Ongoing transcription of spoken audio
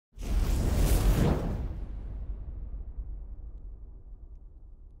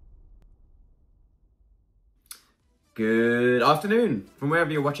Good afternoon from wherever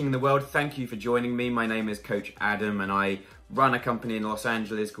you're watching in the world. Thank you for joining me. My name is Coach Adam and I run a company in Los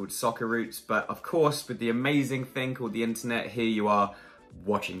Angeles called Soccer Roots. But of course, with the amazing thing called the internet, here you are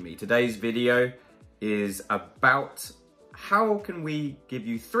watching me. Today's video is about how can we give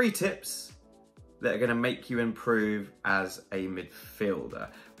you 3 tips that are going to make you improve as a midfielder.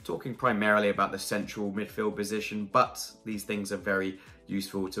 We're talking primarily about the central midfield position, but these things are very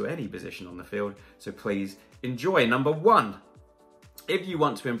useful to any position on the field. So please enjoy. Number 1, if you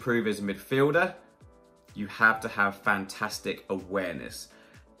want to improve as a midfielder, you have to have fantastic awareness.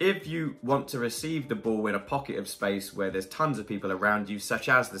 If you want to receive the ball in a pocket of space where there's tons of people around you, such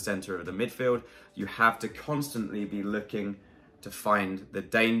as the center of the midfield, you have to constantly be looking to find the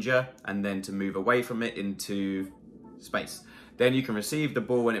danger and then to move away from it into space. Then you can receive the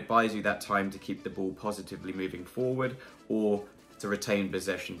ball and it buys you that time to keep the ball positively moving forward or to retain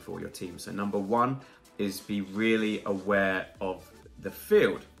possession for your team. So number 1 is be really aware of the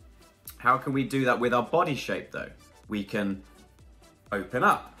field. How can we do that with our body shape though? We can open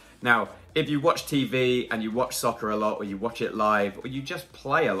up. Now, if you watch TV and you watch soccer a lot, or you watch it live, or you just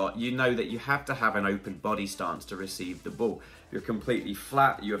play a lot, you know that you have to have an open body stance to receive the ball. If you're completely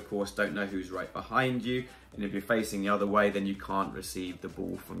flat, you of course don't know who's right behind you. And if you're facing the other way, then you can't receive the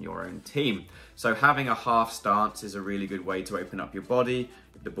ball from your own team. So having a half stance is a really good way to open up your body.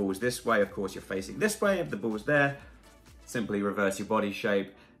 If the ball's this way, of course you're facing this way. If the ball's there, simply reverse your body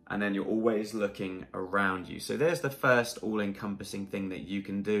shape, and then you're always looking around you. So there's the first all-encompassing thing that you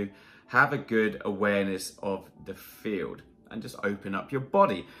can do. Have a good awareness of the field and just open up your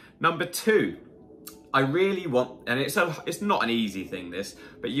body. Number 2, I really want, and it's not an easy thing this,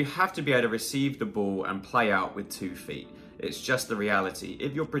 but you have to be able to receive the ball and play out with 2 feet. It's just the reality.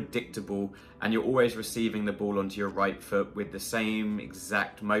 If you're predictable and you're always receiving the ball onto your right foot with the same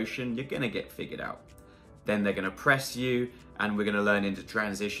exact motion, you're gonna get figured out. Then they're gonna press you and we're gonna learn into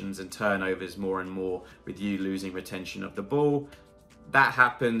transitions and turnovers more and more with you losing retention of the ball. That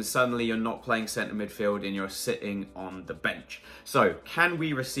happens, suddenly you're not playing centre midfield and you're sitting on the bench. So can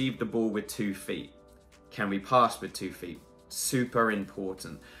we receive the ball with 2 feet? Can we pass with 2 feet? Super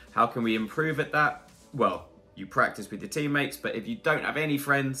important. How can we improve at that? Well, you practice with your teammates, but if you don't have any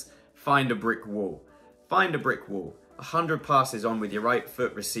friends, find a brick wall. Find a brick wall. 100 passes on with your right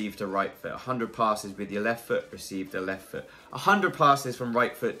foot, receive to right foot. 100 passes with your left foot, receive to left foot. 100 passes from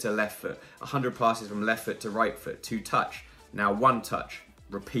right foot to left foot. 100 passes from left foot to right foot. 2 touch. Now 1 touch.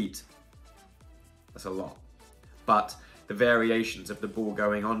 Repeat. That's a lot. But the variations of the ball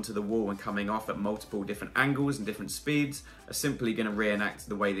going onto the wall and coming off at multiple different angles and different speeds are simply going to reenact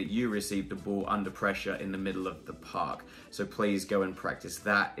the way that you receive the ball under pressure in the middle of the park. So please go and practice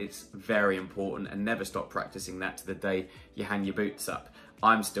that. It's very important, and never stop practicing that to the day you hang your boots up.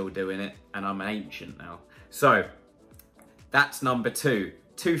 I'm still doing it and I'm an ancient now. So that's number 2.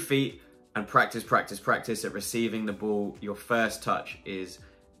 2 feet and practice, practice, practice at receiving the ball. Your first touch is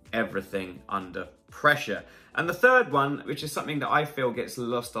everything under pressure. And the third one, which is something that I feel gets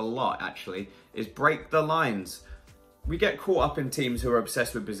lost a lot actually, is break the lines. We get caught up in teams who are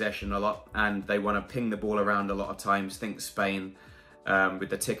obsessed with possession a lot and they want to ping the ball around a lot of times. Think Spain with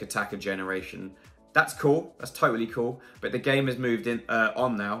the tiki-taka generation. That's cool, that's totally cool, but the game has moved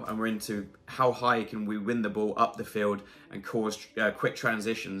on now and we're into how high can we win the ball up the field and cause quick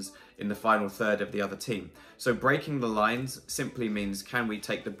transitions in the final third of the other team. So breaking the lines simply means, can we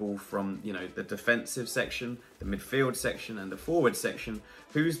take the ball from, you know, the defensive section, the midfield section and the forward section?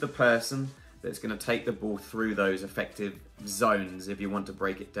 Who's the person that's going to take the ball through those effective zones if you want to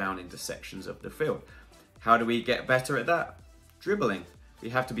break it down into sections of the field? How do we get better at that? Dribbling. We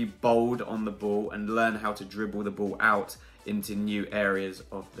have to be bold on the ball and learn how to dribble the ball out into new areas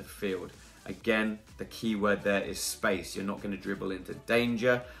of the field. Again, the key word there is space. You're not going to dribble into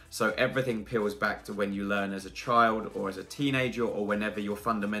danger. So everything peels back to when you learn as a child or as a teenager or whenever your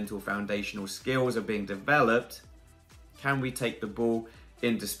fundamental foundational skills are being developed. Can we take the ball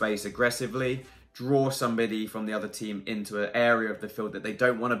into space aggressively, draw somebody from the other team into an area of the field that they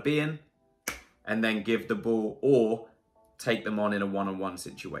don't want to be in, and then give the ball or take them on in a one-on-one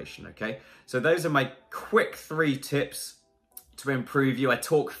situation, okay? So those are my quick 3 tips to improve you. I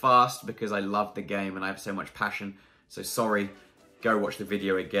talk fast because I love the game and I have so much passion. So sorry, go watch the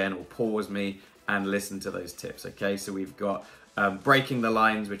video again or pause me and listen to those tips, okay? So we've got breaking the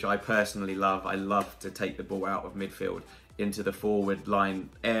lines, which I personally love. I love to take the ball out of midfield into the forward line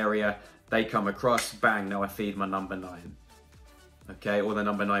area. They come across, bang, now I feed my number 9. Okay, or the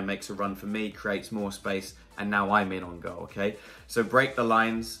number 9 makes a run for me, creates more space, and now I'm in on goal, okay? So break the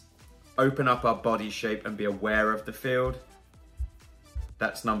lines, open up our body shape and be aware of the field.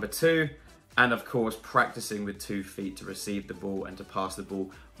 That's number 2. And of course, practicing with 2 feet to receive the ball and to pass the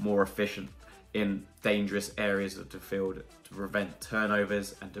ball more efficient in dangerous areas of the field to prevent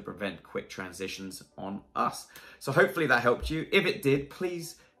turnovers and to prevent quick transitions on us. So hopefully that helped you. If it did,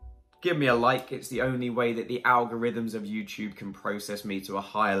 please give me a like. It's the only way that the algorithms of YouTube can process me to a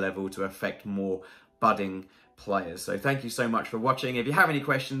higher level to affect more budding players. So thank you so much for watching. If you have any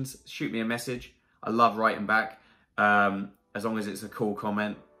questions, shoot me a message. I love writing back, as long as it's a cool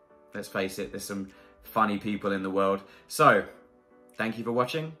comment. Let's face it, there's some funny people in the world. So, thank you for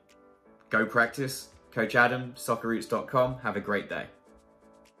watching. Go practice. Coach Adam, soccerroots.com. Have a great day.